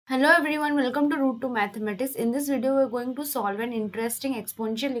Hello everyone, welcome to Root to Mathematics. In this video, we are going to solve an interesting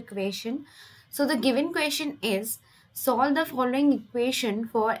exponential equation. So the given question is, solve the following equation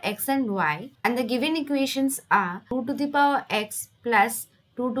for x and y. And the given equations are 2 to the power x plus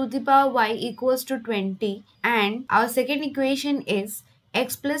 2 to the power y equals to 20. And our second equation is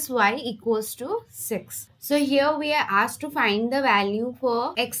x plus y equals to 6. So here we are asked to find the value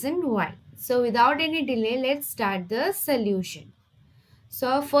for x and y. So without any delay, let's start the solution. So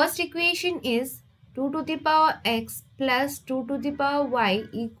our first equation is 2 to the power x plus 2 to the power y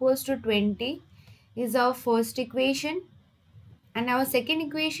equals to 20 is our first equation. And our second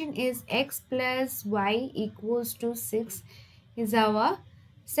equation is x plus y equals to 6 is our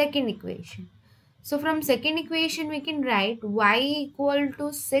second equation. So from second equation we can write y equal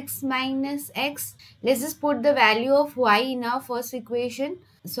to 6 minus x. Let's just put the value of y in our first equation.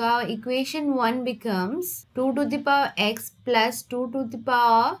 So our equation 1 becomes 2 to the power x plus 2 to the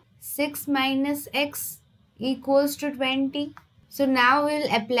power 6 minus x equals to 20. So now we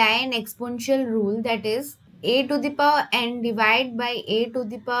will apply an exponential rule, that is a to the power n divided by a to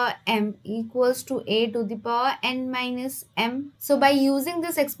the power m equals to a to the power n minus m. So by using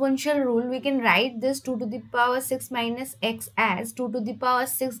this exponential rule, we can write this 2 to the power 6 minus x as 2 to the power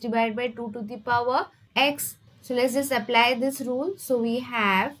 6 divided by 2 to the power x. So let's just apply this rule. So we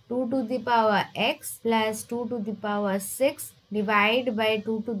have 2 to the power x plus 2 to the power 6 divided by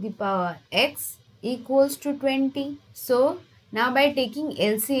 2 to the power x equals to 20. So now by taking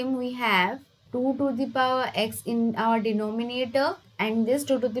LCM, we have 2 to the power x in our denominator, and this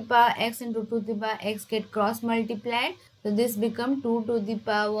 2 to the power x and 2 to the power x get cross multiplied. So this become 2 to the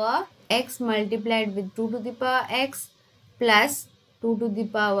power x multiplied with 2 to the power x plus 2 to the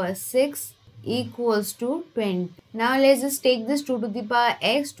power 6 equals to 20. Now let's just take this 2 to the power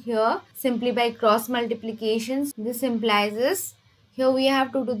x here simply by cross multiplications. This implies this. Here we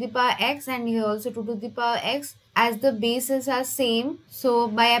have 2 to the power x and here also 2 to the power x. As the bases are same, so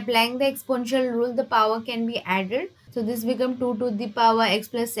by applying the exponential rule, the power can be added. So this becomes 2 to the power x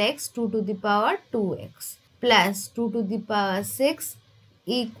plus x, 2 to the power 2x plus 2 to the power 6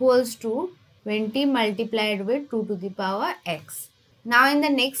 equals to 20 multiplied with 2 to the power x. Now in the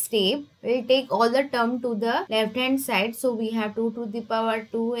next step, we will take all the term to the left hand side. So we have 2 to the power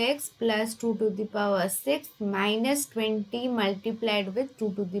 2x plus 2 to the power 6 minus 20 multiplied with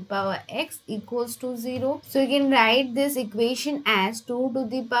 2 to the power x equals to 0. So you can write this equation as 2 to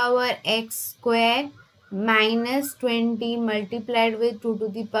the power x square minus 20 multiplied with 2 to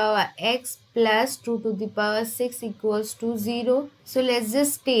the power x plus 2 to the power 6 equals to 0. So let's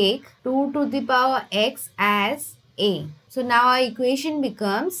just take 2 to the power x as a. So now our equation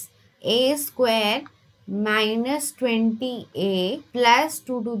becomes a square minus 20a plus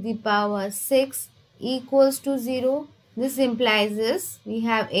 2 to the power 6 equals to 0. This implies this. We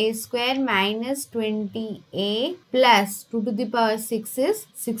have a square minus 20a plus 2 to the power 6 is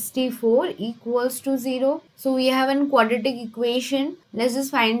 64 equals to 0. So we have a quadratic equation. Let's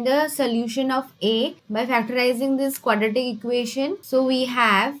just find the solution of a by factorizing this quadratic equation. So we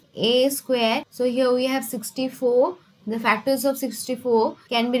have a square. So here we have 64. The factors of 64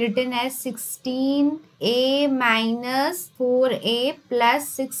 can be written as 16a minus 4a plus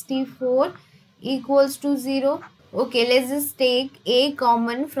 64 equals to 0. Okay, let's just take a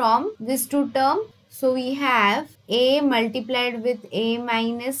common from these two terms. So we have a multiplied with a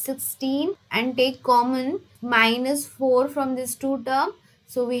minus 16 and take common minus 4 from these two terms.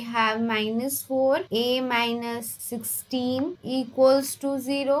 So we have minus 4, a minus 16 equals to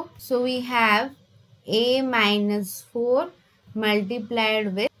 0. So we have a minus 4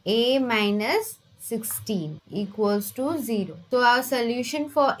 multiplied with a minus 16 equals to 0. So our solution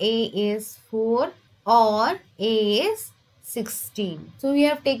for a is 4 or a is 16. So we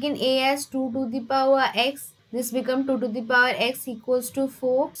have taken a as 2 to the power x. This becomes 2 to the power x equals to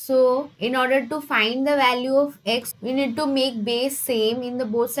 4. So in order to find the value of x, we need to make base same in the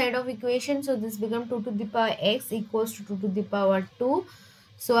both side of equation. So this becomes 2 to the power x equals to 2 to the power 2.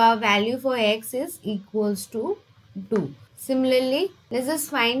 So our value for x is equals to 2. Similarly, let's just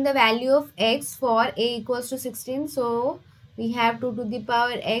find the value of x for a equals to 16. So we have 2 to the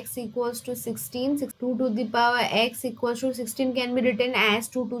power x equals to 16. 2 to the power x equals to 16 can be written as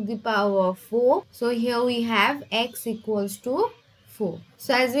 2 to the power 4. So here we have x equals to 4.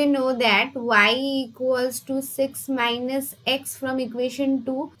 So as we know that y equals to 6 minus x from equation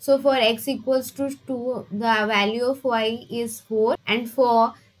 2. So for x equals to 2, the value of y is 4. And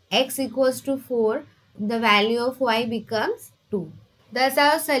for x equals to 4, the value of y becomes 2. Thus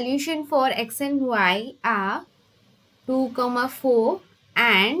our solution for x and y are 2, 4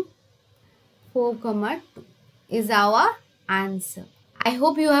 and 4, 2 is our answer. I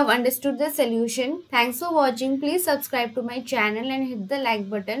hope you have understood the solution. Thanks for watching. Please subscribe to my channel and hit the like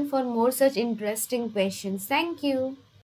button for more such interesting questions. Thank you.